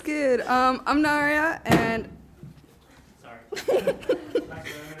good. I'm Naria, and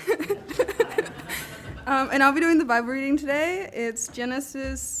and I'll be doing the Bible reading today. It's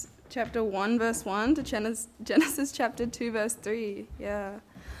Genesis chapter 1, verse 1 to Genesis chapter 2, verse 3. Yeah.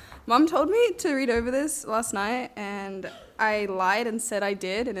 Mum told me to read over this last night, and I lied and said I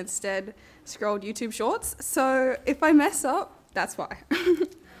did, and instead scrolled YouTube Shorts. So if I mess up, that's why.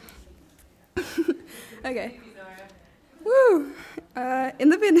 Okay. Woo! In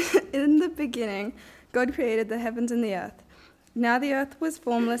the beginning, God created the heavens and the earth. Now the earth was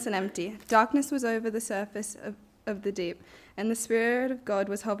formless and empty. Darkness was over the surface of the deep, and the Spirit of God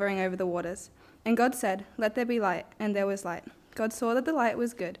was hovering over the waters. And God said, "Let there be light," and there was light. God saw that the light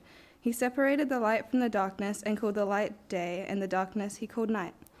was good. He separated the light from the darkness and called the light day, and the darkness he called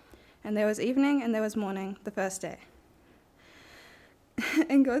night. And there was evening and there was morning, the first day.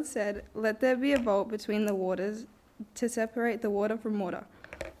 And God said, "Let there be a vault between the waters to separate the water from water."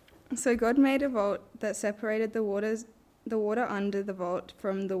 So God made a vault that separated the water under the vault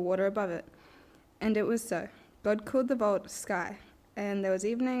from the water above it. And it was so. God called the vault sky, and there was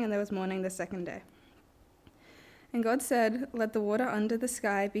evening and there was morning the second day. And God said, "Let the water under the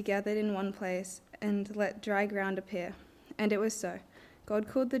sky be gathered in one place, and let dry ground appear." And it was so. God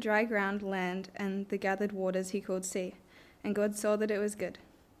called the dry ground land, and the gathered waters he called sea. And God saw that it was good.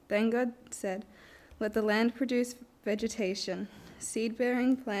 Then God said, "Let the land produce vegetation,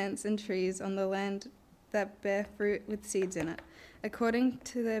 seed-bearing plants and trees on the land that bear fruit with seeds in it, according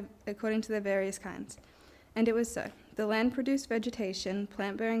to their various kinds." And it was so. The land produced vegetation,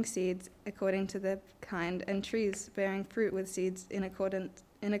 plant-bearing seeds according to their kind, and trees bearing fruit with seeds in according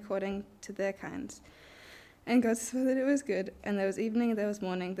to their kinds. And God saw that it was good, and there was evening and there was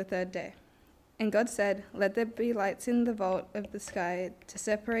morning the third day. And God said, "Let there be lights in the vault of the sky to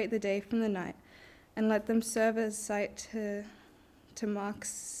separate the day from the night, and let them serve as sight to mark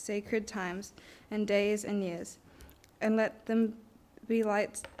sacred times and days and years. And let them be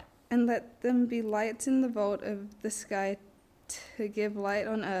lights in the vault of the sky to give light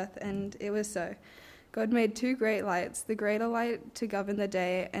on earth." And it was so. God made two great lights, the greater light to govern the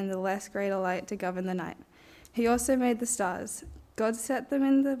day, and the less greater light to govern the night. He also made the stars. God set them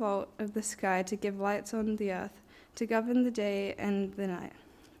in the vault of the sky to give lights on the earth, to govern the day and the night,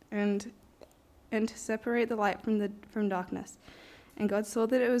 and to separate the light from darkness. And God saw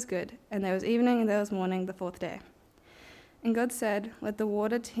that it was good, and there was evening and there was morning the fourth day. And God said, "Let the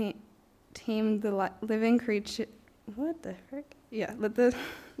water teem the living creature." What the frick? Yeah, let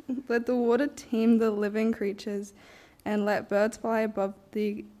the water teem the living creatures, and let birds fly above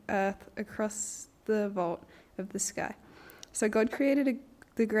the earth across the vault of the sky. So God created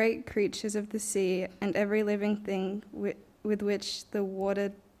the great creatures of the sea and every living thing with which the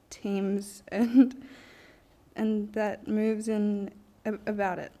water teems and that moves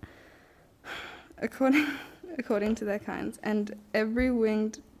about it, according to their kinds, and every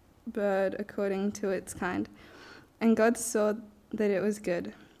winged bird according to its kind. And God saw that it was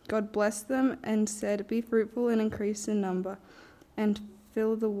good. God blessed them and said, "Be fruitful and increase in number, and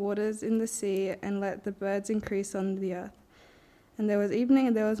fill the waters in the sea, and let the birds increase on the earth." And there was evening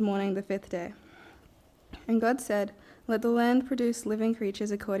and there was morning the fifth day. And God said, "Let the land produce living creatures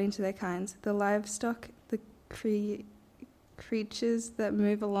according to their kinds, the livestock, the creatures that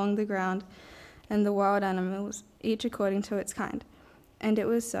move along the ground, and the wild animals, each according to its kind." And it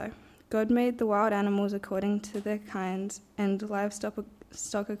was so. God made the wild animals according to their kinds, and livestock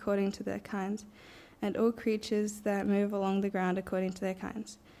according to their kinds, and all creatures that move along the ground according to their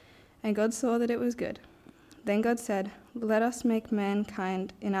kinds. And God saw that it was good. Then God said, "Let us make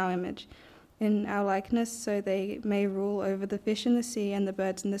mankind in our image, in our likeness, so they may rule over the fish in the sea and the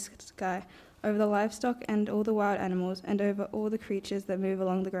birds in the sky, over the livestock and all the wild animals, and over all the creatures that move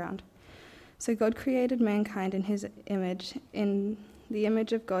along the ground." So God created mankind in his image. In the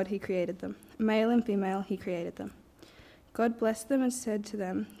image of God he created them. Male and female he created them. God blessed them and said to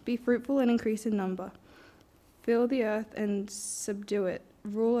them, "Be fruitful and increase in number. Fill the earth and subdue it.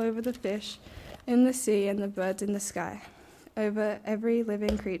 Rule over the fish in the sea and the birds in the sky, over every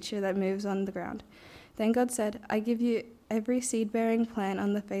living creature that moves on the ground." Then God said, "I give you every seed-bearing plant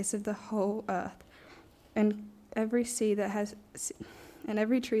on the face of the whole earth, and every tree that has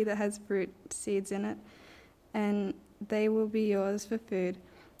fruit seeds in it, and they will be yours for food.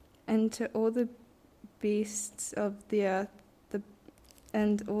 And to all the beasts of the earth,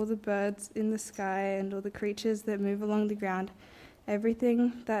 and all the birds in the sky, and all the creatures that move along the ground,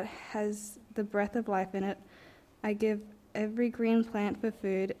 everything that has the breath of life in it, I give every green plant for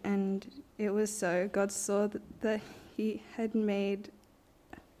food." And it was so. God saw that he had made,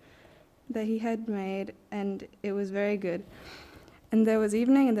 and it was very good. And there was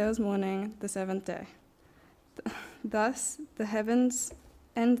evening and there was morning, the seventh day. Thus the heavens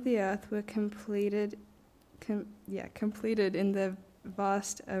and the earth were completed in their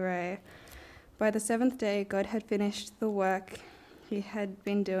vast array. By the seventh day, God had finished the work he had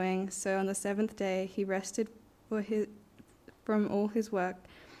been doing. So on the seventh day, he rested from all his work.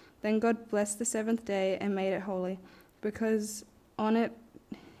 Then God blessed the seventh day and made it holy, because on it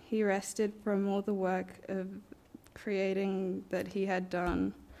he rested from all the work of creating that he had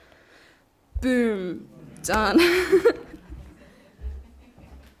done. Boom. Done.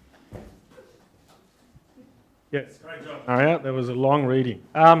 Yes, great job, Maria. That was a long reading.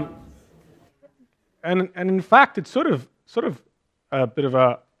 And in fact, it's sort of a bit of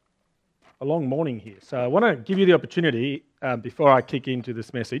a long morning here. So I want to give you the opportunity before I kick into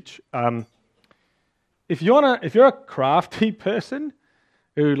this message. If you're a crafty person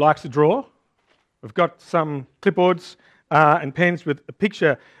who likes to draw, we've got some clipboards and pens with a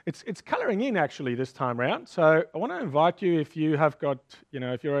picture. It's colouring in actually this time round. So I want to invite you, if you have got,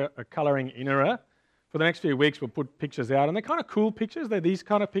 if you're a colouring innerer, for the next few weeks we'll put pictures out, and they're kind of cool pictures. They're these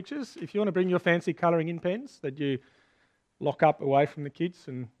kind of pictures. If you want to bring your fancy colouring in pens that you lock up away from the kids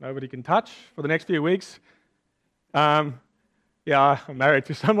and nobody can touch for the next few weeks. I'm married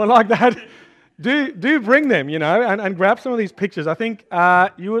to someone like that. Do bring them, and grab some of these pictures. I think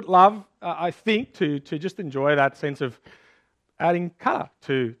you would love, to just enjoy that sense of adding colour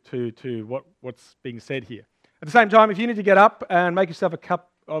to what's being said here. At the same time, if you need to get up and make yourself a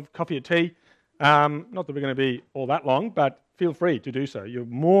cup of coffee or tea, not that we're going to be all that long, but feel free to do so. You're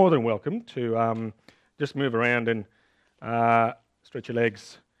more than welcome to just move around and stretch your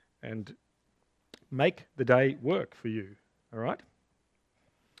legs and make the day work for you. All right?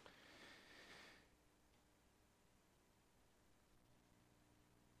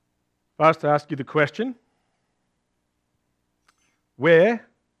 If I was to ask you the question, where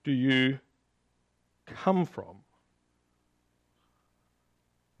do you come from?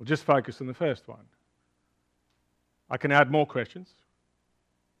 We'll just focus on the first one. I can add more questions.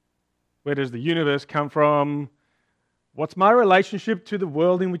 Where does the universe come from? What's my relationship to the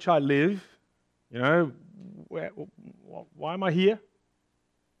world in which I live? Why am I here?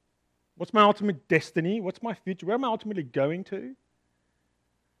 What's my ultimate destiny? What's my future? Where am I ultimately going to?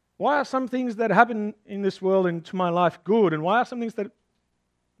 Why are some things that happen in this world and to my life good, and why are some things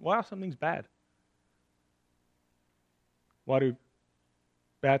bad? Why do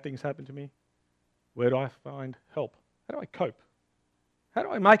bad things happen to me? Where do I find help? How do I cope? How do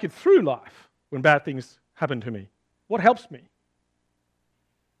I make it through life when bad things happen to me? What helps me?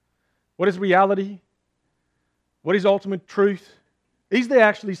 What is reality? What is ultimate truth? Is there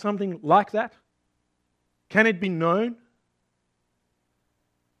actually something like that? Can it be known?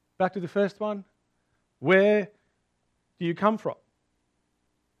 Back to the first one. Where do you come from?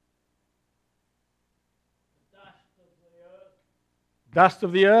 Dust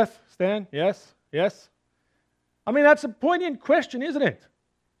of the earth, Stan? Yes? I mean, that's a poignant question, isn't it?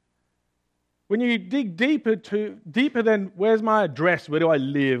 When you dig deeper than where's my address, where do I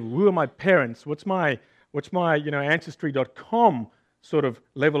live, who are my parents, what's my ancestry.com sort of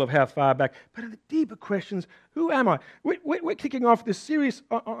level of how far back. But in the deeper questions, who am I? We're kicking off this series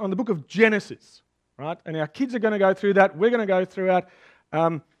on the book of Genesis, right? And our kids are going to go through that. We're going to go through it.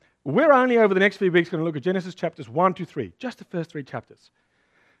 We're only over the next few weeks going to look at Genesis chapters 1 to 3, just the first 3 chapters.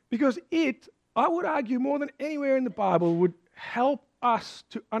 Because I would argue, more than anywhere in the Bible, would help us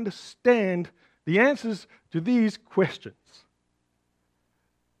to understand the answers to these questions.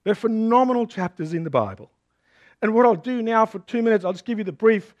 They're phenomenal chapters in the Bible. And what I'll do now for 2 minutes, I'll just give you the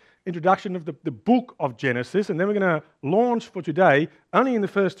brief introduction of the book of Genesis, and then we're going to launch for today only in the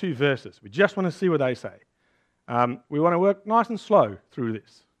first 2 verses. We just want to see what they say. We want to work nice and slow through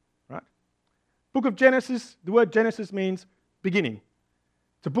this, right? Book of Genesis, the word Genesis means beginning.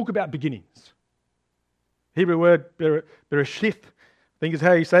 It's a book about beginnings. Hebrew word bereshith, I think is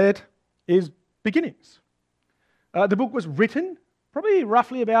how you say it, is beginnings. The book was written probably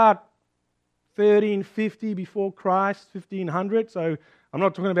roughly about 1350 before Christ, 1500. So I'm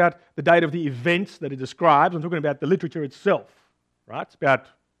not talking about the date of the events that it describes. I'm talking about the literature itself, right? It's about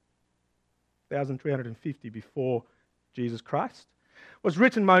 1350 before Jesus Christ. It was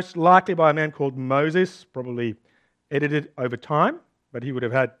written most likely by a man called Moses, probably edited over time, but he would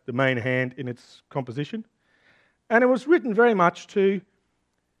have had the main hand in its composition. And it was written very much to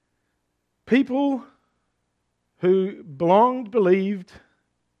people who believed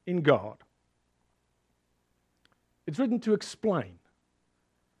in God. It's written to explain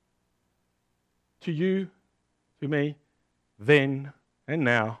to you, to me, then and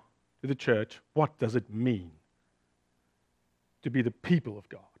now, to the church, what does it mean to be the people of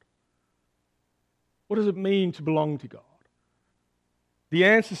God? What does it mean to belong to God? The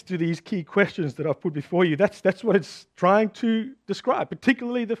answers to these key questions that I've put before you, that's what it's trying to describe,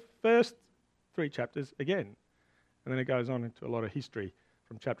 particularly the first 3 chapters again. And then it goes on into a lot of history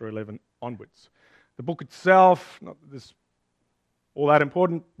from chapter 11 onwards. The book itself, not this all that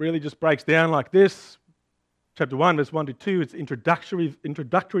important, really just breaks down like this. Chapter 1, verse 1 to 2, it's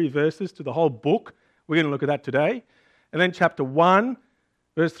introductory verses to the whole book. We're going to look at that today. And then chapter 1,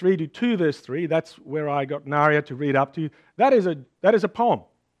 verse 3 to 2, verse 3, that's where I got Naria to read up to. That is a poem.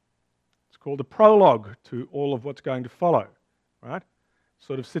 It's called a prologue to all of what's going to follow, right?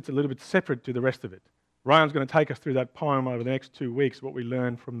 Sort of sits a little bit separate to the rest of it. Ryan's going to take us through that poem over the next 2 weeks, what we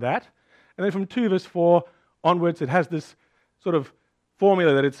learn from that. And then from 2 verse 4 onwards, it has this sort of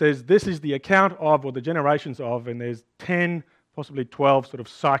formula that it says, this is the account of, or the generations of, and there's 10, possibly 12 sort of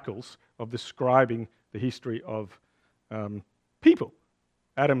cycles of describing the history of people.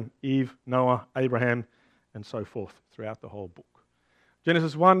 Adam, Eve, Noah, Abraham, and so forth throughout the whole book.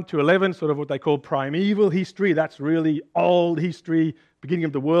 Genesis 1 to 11, sort of what they call primeval history. That's really old history, beginning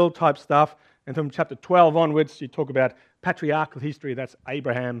of the world type stuff. And from chapter 12 onwards, you talk about patriarchal history. That's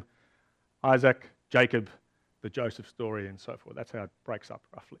Abraham, Isaac, Jacob, the Joseph story, and so forth. That's how it breaks up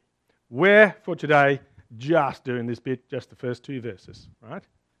roughly. We're, for today, just doing this bit, just the first 2 verses, right?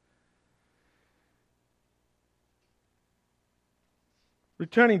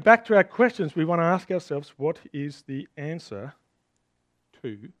 Returning back to our questions, we want to ask ourselves, what is the answer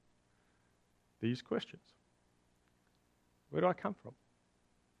to these questions? Where do I come from?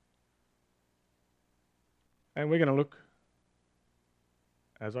 And we're going to look,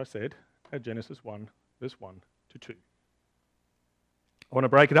 as I said, at Genesis 1, verse 1 to 2. I want to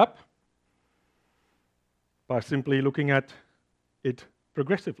break it up by simply looking at it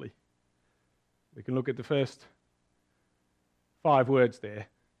progressively. We can look at the first 5 words there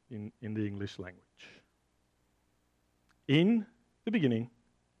in the English language. In the beginning,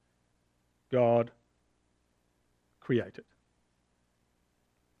 God created.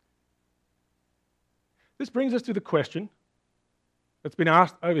 This brings us to the question that's been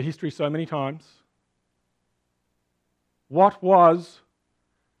asked over history so many times. What was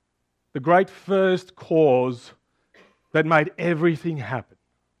the great first cause that made everything happen?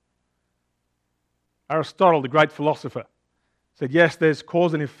 Aristotle, the great philosopher, said, yes, there's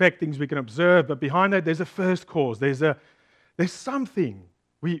cause and effect, things we can observe, but behind that there's a first cause. There's something.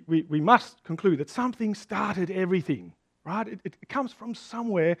 We must conclude that something started everything, right? It comes from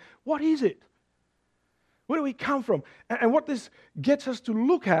somewhere. What is it? Where do we come from? And what this gets us to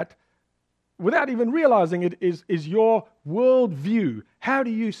look at, without even realizing it, is your worldview. How do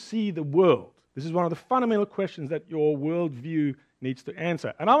you see the world? This is one of the fundamental questions that your worldview needs to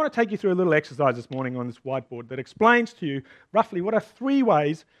answer. And I want to take you through a little exercise this morning on this whiteboard that explains to you roughly what are 3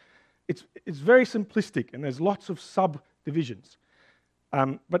 ways. It's very simplistic, and there's lots of subdivisions.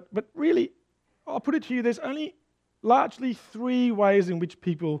 But really, I'll put it to you, there's only largely 3 ways in which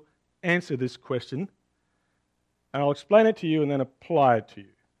people answer this question. And I'll explain it to you and then apply it to you.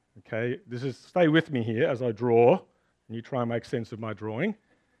 Okay? Stay with me here as I draw, and you try and make sense of my drawing.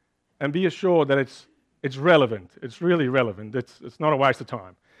 And be assured that it's relevant. It's really relevant. It's not a waste of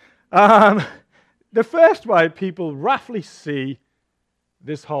time. The first way people roughly see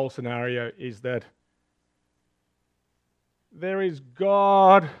this whole scenario is that there is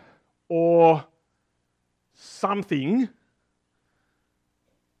God or something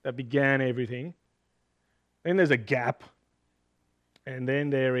that began everything. Then there's a gap, and then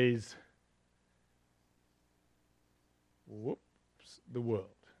there is the world.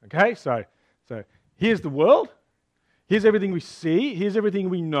 Okay, so here's the world. Here's everything we see. Here's everything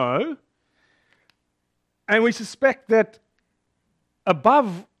we know. And we suspect that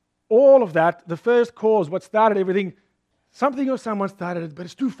above all of that, the first cause, what started everything, something or someone started it, but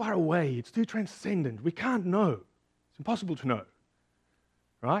it's too far away. It's too transcendent. We can't know. It's impossible to know.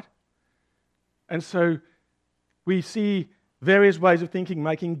 Right? And so we see various ways of thinking,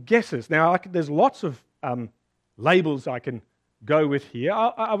 making guesses. Now, there's lots of labels I can go with here.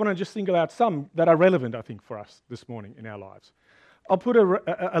 I want to just single out some that are relevant, I think, for us this morning in our lives. I'll put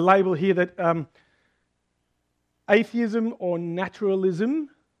a label here that atheism or naturalism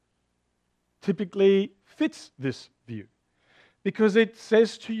typically fits this view, because it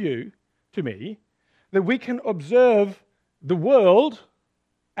says to me, that we can observe the world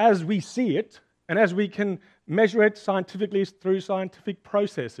as we see it, and as we can measure it scientifically through scientific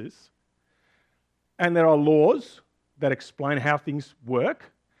processes. And there are laws that explain how things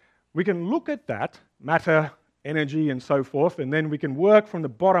work. We can look at that, matter, energy, and so forth, and then we can work from the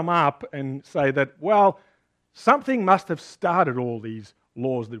bottom up and say that, well, Something must have started all these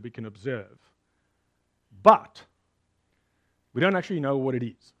laws that we can observe. But we don't actually know what it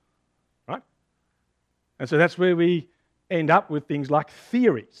is, right? And so that's where we end up with things like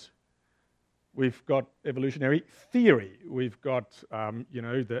theories. We've got evolutionary theory. We've got,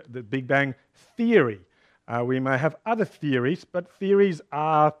 the Big Bang theory. We may have other theories, but theories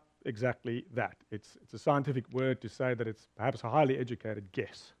are exactly that. It's a scientific word to say that it's perhaps a highly educated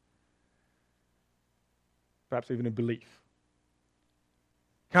guess. Perhaps even a belief.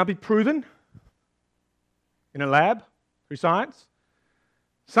 Can't be proven in a lab through science.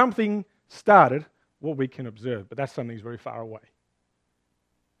 Something started what we can observe, but that something's very far away.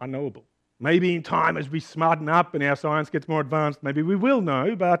 Unknowable. Maybe in time as we smarten up and our science gets more advanced, maybe we will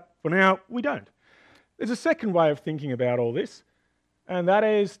know, but for now we don't. There's a second way of thinking about all this, and that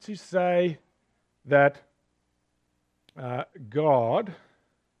is to say that God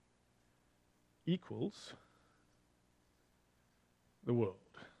equals the world.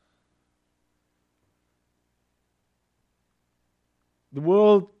 The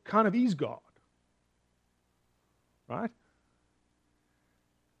world kind of is God, right?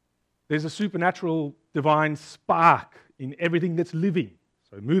 There's a supernatural divine spark in everything that's living.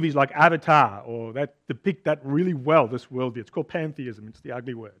 So movies like Avatar, or that depict that really well, this worldview. It's called pantheism, it's the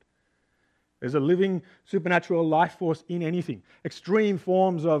ugly word. There's a living supernatural life force in anything. Extreme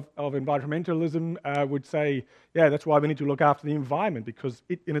forms of environmentalism would say, yeah, that's why we need to look after the environment, because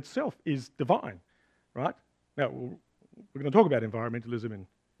it in itself is divine, right? Now, we're going to talk about environmentalism and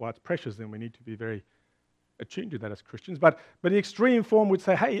why it's precious, and we need to be very attuned to that as Christians. But the extreme form would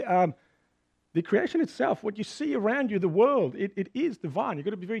say, hey, the creation itself, what you see around you, the world, it is divine. You've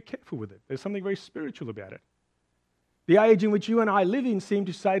got to be very careful with it. There's something very spiritual about it. The age in which you and I live in seems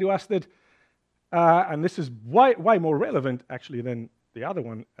to say to us that, and this is way more relevant actually than the other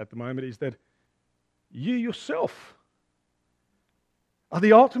one at the moment, is that you yourself are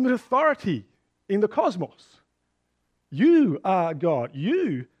the ultimate authority in the cosmos. You are God.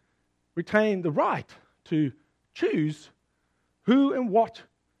 You retain the right to choose who and what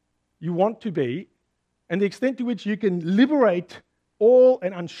you want to be, and the extent to which you can liberate all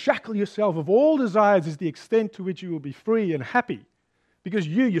and unshackle yourself of all desires is the extent to which you will be free and happy. Because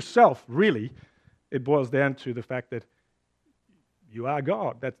you yourself, really, it boils down to the fact that you are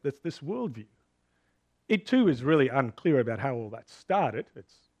God. That's this worldview. It too is really unclear about how all that started. There's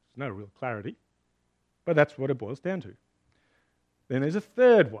no real clarity, but that's what it boils down to. Then there's a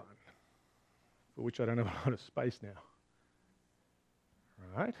third one, for which I don't have a lot of space now.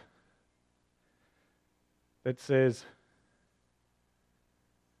 Right? That says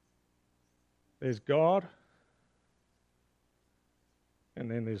there's God,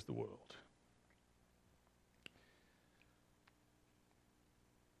 and then there's the world.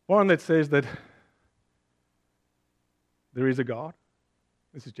 One that says that there is a God.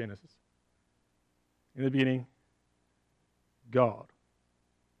 This is Genesis. In the beginning, God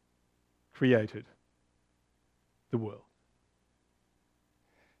created the world.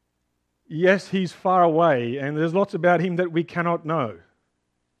 Yes, he's far away, and there's lots about him that we cannot know.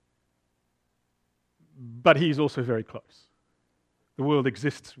 But he's also very close. The world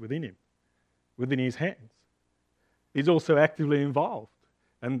exists within him, within his hands. He's also actively involved,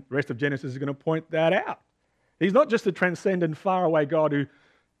 and the rest of Genesis is going to point that out. He's not just a transcendent, faraway God who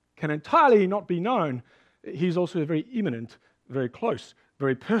can entirely not be known. He's also a very immanent, very close,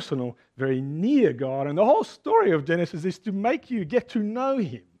 very personal, very near God, and the whole story of Genesis is to make you get to know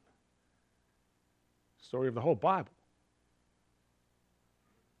him. Story of the whole Bible.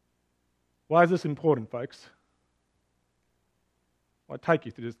 Why is this important, folks? I'll take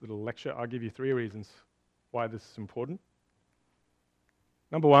you through this little lecture. I'll give you 3 reasons why this is important.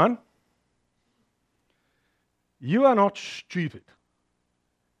 Number 1, you are not stupid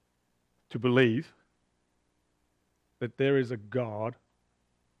to believe that there is a God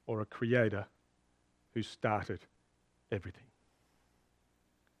or a creator who started everything.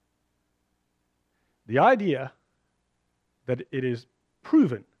 The idea that it is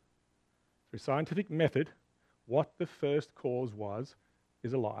proven through scientific method what the first cause was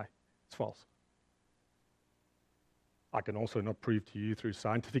is a lie. It's false. I can also not prove to you through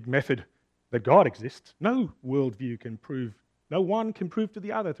scientific method that God exists. No worldview can prove, no one can prove to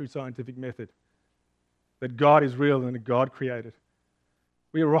the other through scientific method that God is real and that God created.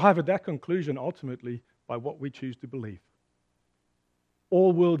 We arrive at that conclusion ultimately by what we choose to believe.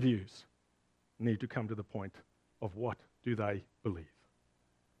 All worldviews need to come to the point of what do they believe.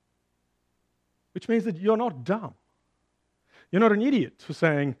 Which means that you're not dumb. You're not an idiot for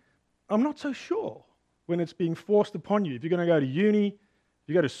saying, I'm not so sure, when it's being forced upon you. If you're going to go to uni, if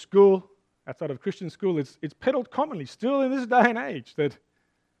you go to school, outside of Christian school, it's peddled commonly, still in this day and age, that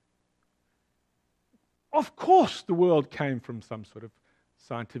of course the world came from some sort of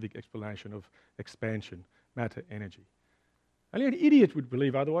scientific explanation of expansion, matter, energy. Only an idiot would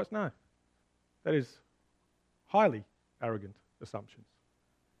believe otherwise. No. That is highly arrogant assumptions.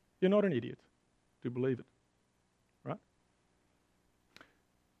 You're not an idiot to believe it, right?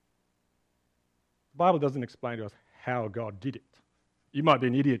 The Bible doesn't explain to us how God did it. You might be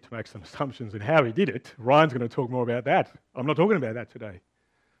an idiot to make some assumptions in how he did it. Ryan's going to talk more about that. I'm not talking about that today.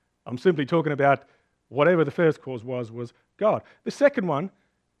 I'm simply talking about whatever the first cause was God. The second one,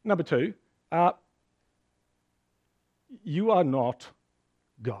 number 2, you are not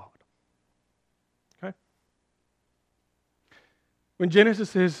God. Okay? When Genesis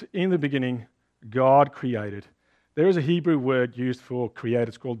says, in the beginning, God created, there is a Hebrew word used for create.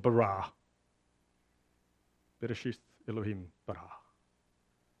 It's called bara. Bereshith Elohim bara.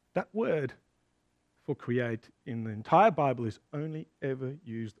 That word for create in the entire Bible is only ever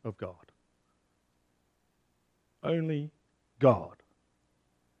used of God. Only God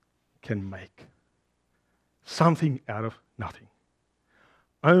can make something out of nothing.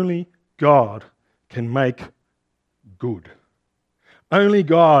 Only God can make good. Only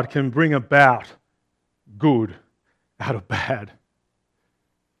God can bring about good out of bad.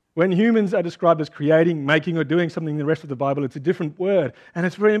 When humans are described as creating, making, or doing something in the rest of the Bible, it's a different word. And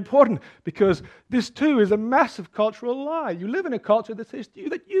it's very important because this too is a massive cultural lie. You live in a culture that says to you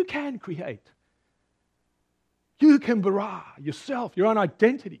that you can create. You can bara yourself, your own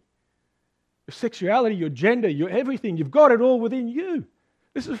identity, your sexuality, your gender, your everything. You've got it all within you.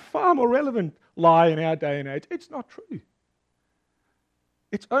 This is a far more relevant lie in our day and age. It's not true.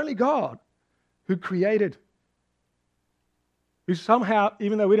 It's only God who created, who somehow,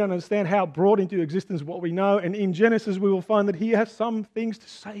 even though we don't understand how, brought into existence what we know. And in Genesis, we will find that he has some things to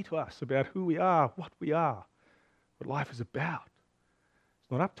say to us about who we are, what life is about.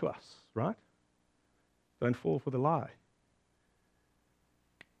 It's not up to us, right? Don't fall for the lie.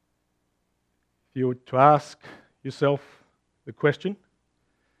 If you were to ask yourself the question,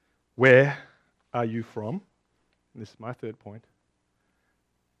 where are you from? And this is my third point.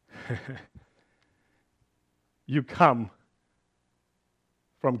 You come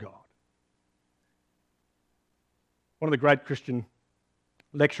from God. One of the great Christian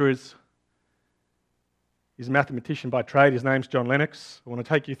lecturers, he's a mathematician by trade, his name's John Lennox. I want to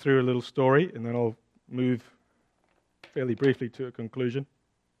take you through a little story and then I'll move fairly briefly to a conclusion.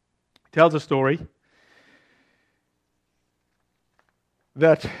 He tells a story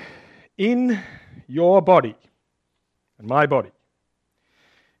that in your body and my body,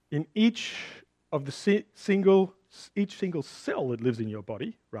 in each single cell that lives in your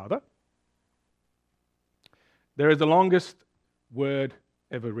body, there is the longest word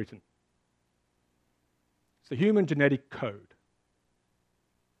ever written. It's the human genetic code.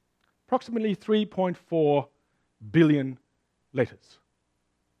 Approximately 3.4 billion letters.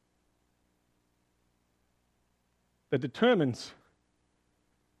 That determines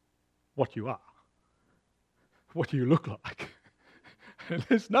what you are, what you look like. And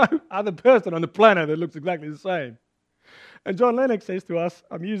there's no other person on the planet that looks exactly the same. And John Lennox says to us,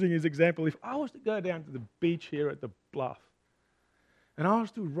 I'm using his example, if I was to go down to the beach here at the Bluff and I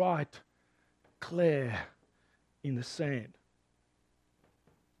was to write Claire in the sand,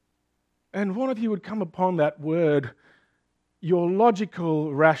 and one of you would come upon that word, your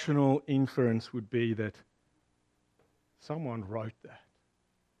logical, rational inference would be that someone wrote that,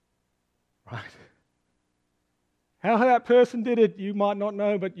 right? How that person did it, you might not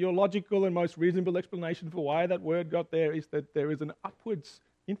know, but your logical and most reasonable explanation for why that word got there is that there is an upwards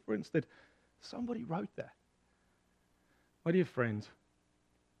inference that somebody wrote that. My dear friends,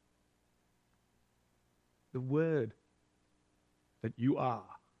 the word that you are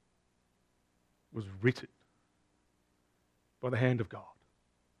was written by the hand of God.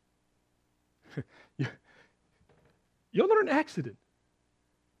 You're not an accident.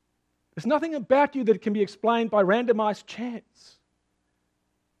 There's nothing about you that can be explained by randomized chance.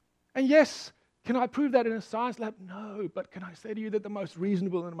 And yes, can I prove that in a science lab? No, but can I say to you that the most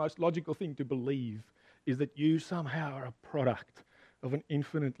reasonable and the most logical thing to believe is that you somehow are a product of an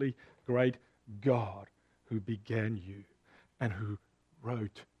infinitely great God who began you and who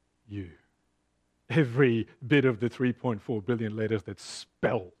wrote you. Every bit of the 3.4 billion letters that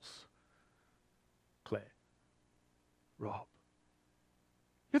spells Claire, Rob.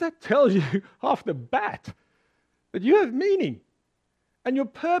 That tells you off the bat that you have meaning and your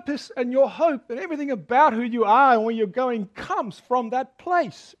purpose and your hope and everything about who you are and where you're going comes from that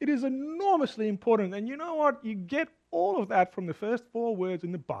place. It is enormously important. And you know what? You get all of that from the first 4 words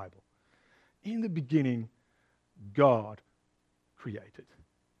in the Bible. In the beginning, God created.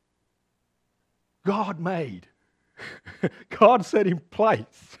 God made. God set in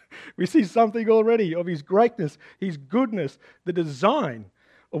place. We see something already of his greatness, his goodness, the design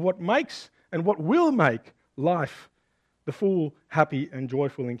of what makes and what will make life the full, happy, and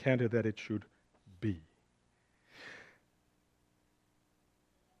joyful encounter that it should be.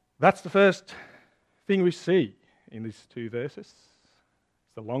 That's the first thing we see in these two verses.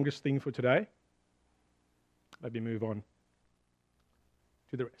 It's the longest thing for today. Let me move on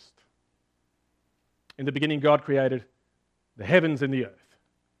to the rest. In the beginning, God created the heavens and the earth.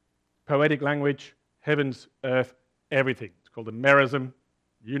 Poetic language, heavens, earth, everything. It's called a merism.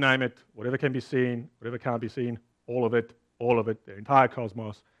 You name it, whatever can be seen, whatever can't be seen, all of it, the entire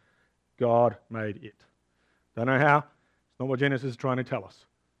cosmos. God made it. Don't know how. It's not what Genesis is trying to tell us.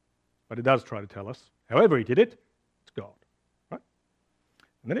 But it does try to tell us. However he did it, it's God. Right?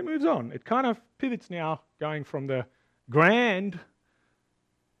 And then it moves on. It kind of pivots now, going from the grand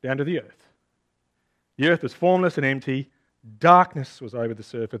down to the earth. The earth was formless and empty. Darkness was over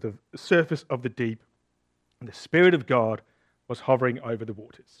the surface of the deep. And the Spirit of God was hovering over the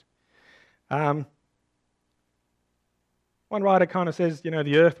waters. One writer kind of says,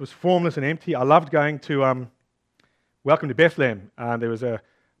 the earth was formless and empty. I loved going to Welcome to Bethlehem. There was a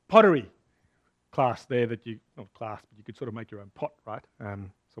pottery class there but you could sort of make your own pot, right?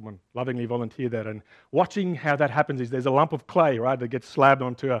 Someone lovingly volunteered that, and watching how that happens is there's a lump of clay, right, that gets slabbed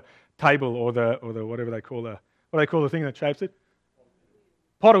onto a table or the whatever they call the thing that shapes it?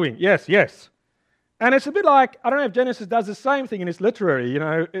 Pottery. Yes. And it's a bit like, I don't know if Genesis does the same thing in its literary,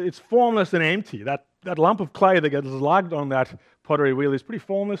 it's formless and empty. That lump of clay that gets lugged on that pottery wheel is pretty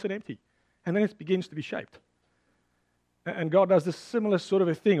formless and empty. And then it begins to be shaped. And God does this similar sort of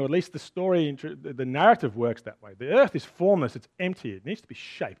a thing, or at least the story, the narrative works that way. The earth is formless, it's empty, it needs to be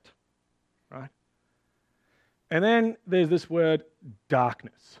shaped, right? And then there's this word,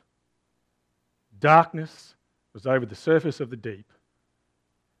 darkness. Darkness was over the surface of the deep.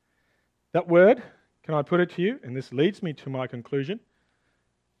 That word, can I put it to you, and this leads me to my conclusion,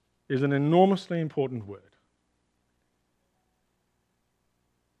 is an enormously important word.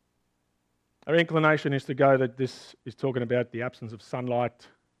 Our inclination is to go that this is talking about the absence of sunlight.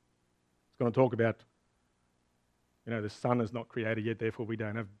 It's going to talk about, the sun is not created yet, therefore we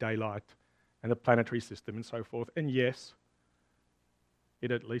don't have daylight, and the planetary system and so forth. And yes, it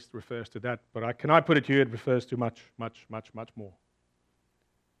at least refers to that. But can I put it to you, it refers to much, much, much, much more.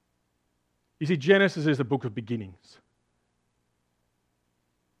 You see, Genesis is a book of beginnings.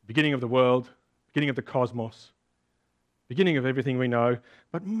 Beginning of the world, beginning of the cosmos, beginning of everything we know.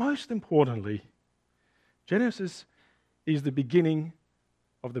 But most importantly, Genesis is the beginning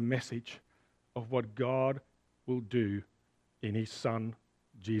of the message of what God will do in his Son,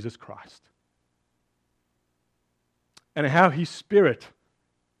 Jesus Christ. And how his Spirit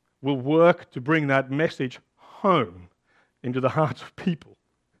will work to bring that message home into the hearts of people.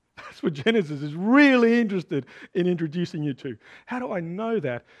 That's what Genesis is really interested in introducing you to. How do I know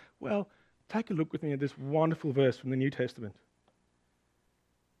that? Well, take a look with me at this wonderful verse from the New Testament.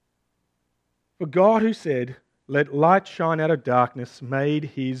 For God, who said, "Let light shine out of darkness," made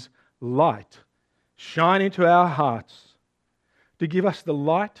his light shine into our hearts to give us the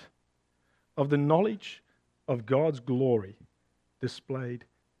light of the knowledge of God's glory displayed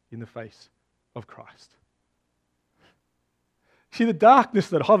in the face of Christ. See, the darkness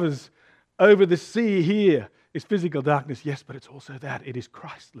that hovers over the sea here is physical darkness, yes, but it's also that. It is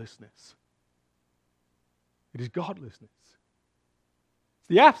Christlessness. It is godlessness. It's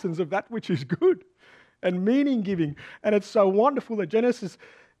the absence of that which is good and meaning-giving. And it's so wonderful that Genesis,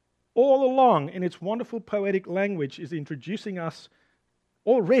 all along in its wonderful poetic language, is introducing us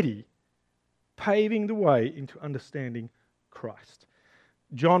already, paving the way into understanding Christ.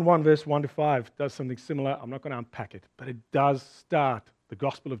 John 1 verse 1 to 5 does something similar. I'm not going to unpack it, but it does start the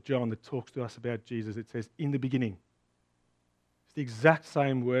Gospel of John that talks to us about Jesus. It says, in the beginning. It's the exact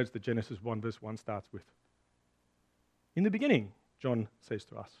same words that Genesis 1 verse 1 starts with. In the beginning, John says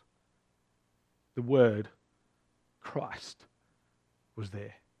to us, the Word, Christ, was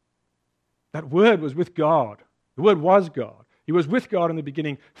there. That Word was with God. The Word was God. He was with God in the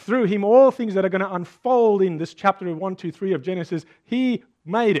beginning. Through him, all things that are going to unfold in this chapter 1, 2, 3 of Genesis, he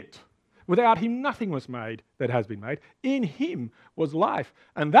made it. Without him, nothing was made that has been made. In him was life,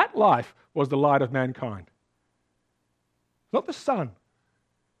 and that life was the light of mankind. Not the sun.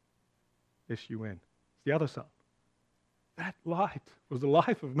 S-U-N. It's the other sun. That light was the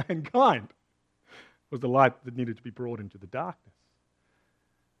life of mankind. It was the light that needed to be brought into the darkness.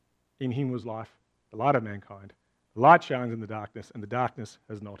 In him was life, the light of mankind. The light shines in the darkness, and the darkness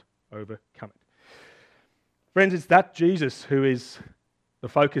has not overcome it. Friends, it's that Jesus who is the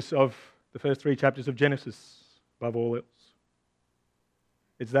focus of the first 3 chapters of Genesis above all else.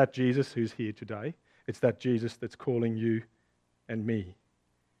 It's that Jesus who's here today. It's that Jesus that's calling you and me.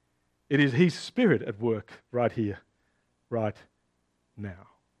 It is his Spirit at work right here, right now.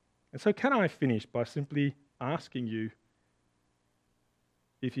 And so can I finish by simply asking you,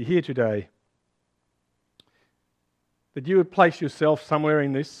 if you're here today, that you would place yourself somewhere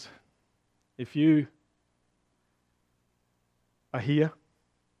in this. If you are here,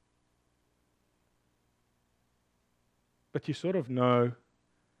 but you sort of know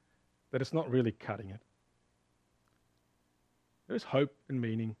that it's not really cutting it. There's hope and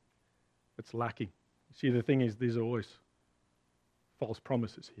meaning that's lacking. You see, the thing is, there's always false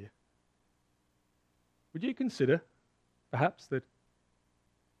promises here. Would you consider, perhaps, that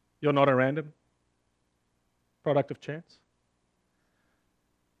you're not a random product of chance?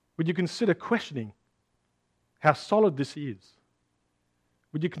 Would you consider questioning how solid this is?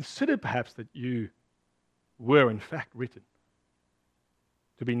 Would you consider, perhaps, that you were, in fact, written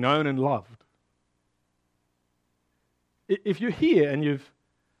to be known and loved? If you're here and you've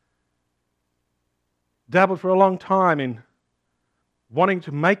dabbled for a long time in wanting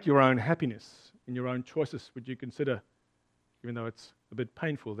to make your own happiness in your own choices, would you consider, even though it's a bit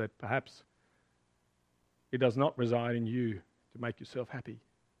painful, that perhaps it does not reside in you to make yourself happy?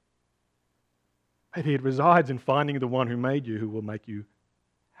 Maybe it resides in finding the one who made you, who will make you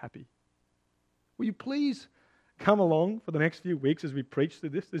happy. Will you please come along for the next few weeks as we preach through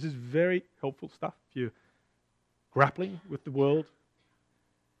this? This is very helpful stuff if you're grappling with the world.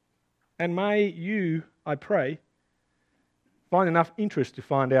 And may you, I pray, find enough interest to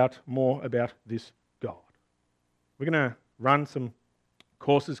find out more about this God. We're going to run some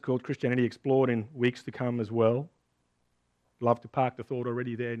courses called Christianity Explored in weeks to come as well. Love to park the thought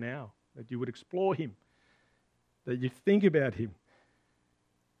already there now, that you would explore him, that you think about him,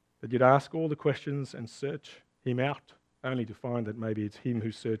 that you'd ask all the questions and search him out, only to find that maybe it's him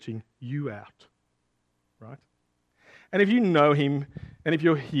who's searching you out, right? And if you know him, and if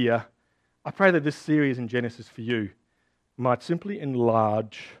you're here, I pray that this series in Genesis for you might simply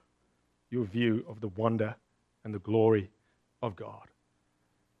enlarge your view of the wonder and the glory of God.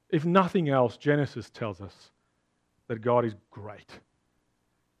 If nothing else, Genesis tells us that God is great,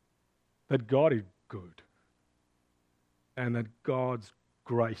 that God is good, and that God's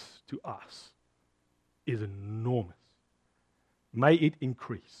grace to us is enormous. May it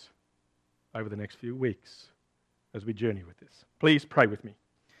increase over the next few weeks as we journey with this. Please pray with me.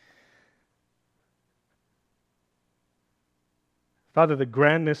 Father, the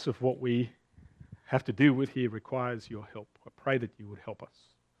grandness of what we have to do with here requires your help. I pray that you would help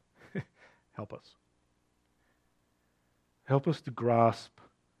us. Help us. Help us to grasp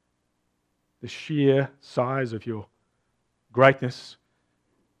the sheer size of your greatness,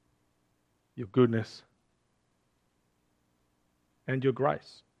 your goodness, and your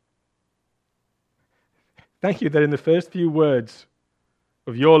grace. Thank you that in the first few words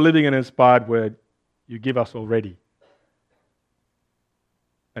of your living and inspired word, you give us already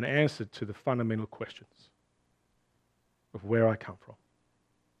an answer to the fundamental questions of where I come from.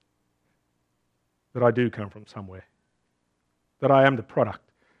 That I do come from somewhere. That I am the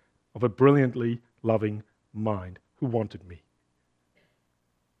product of a brilliantly loving mind who wanted me.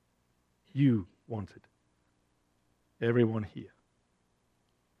 You wanted everyone here.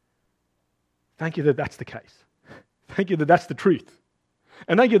 Thank you that that's the case. Thank you that that's the truth.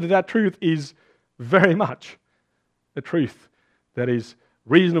 And thank you that that truth is very much a truth that is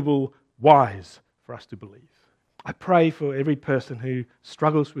reasonable, wise for us to believe. I pray for every person who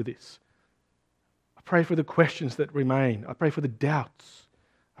struggles with this. I pray for the questions that remain. I pray for the doubts.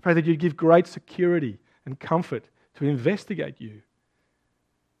 I pray that you give great security and comfort to investigate you,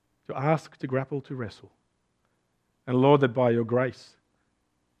 to ask, to grapple, to wrestle. And Lord, that by your grace,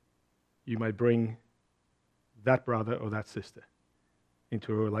 you may bring that brother or that sister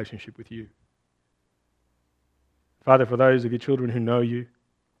into a relationship with you. Father, for those of your children who know you,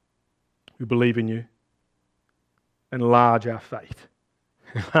 who believe in you, enlarge our faith,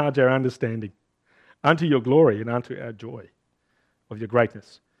 enlarge our understanding unto your glory and unto our joy of your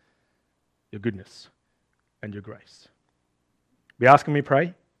greatness, your goodness, and your grace. We ask and we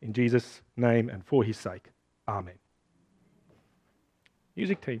pray in Jesus' name and for his sake. Amen.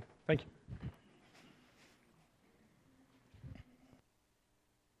 Music team, thank you.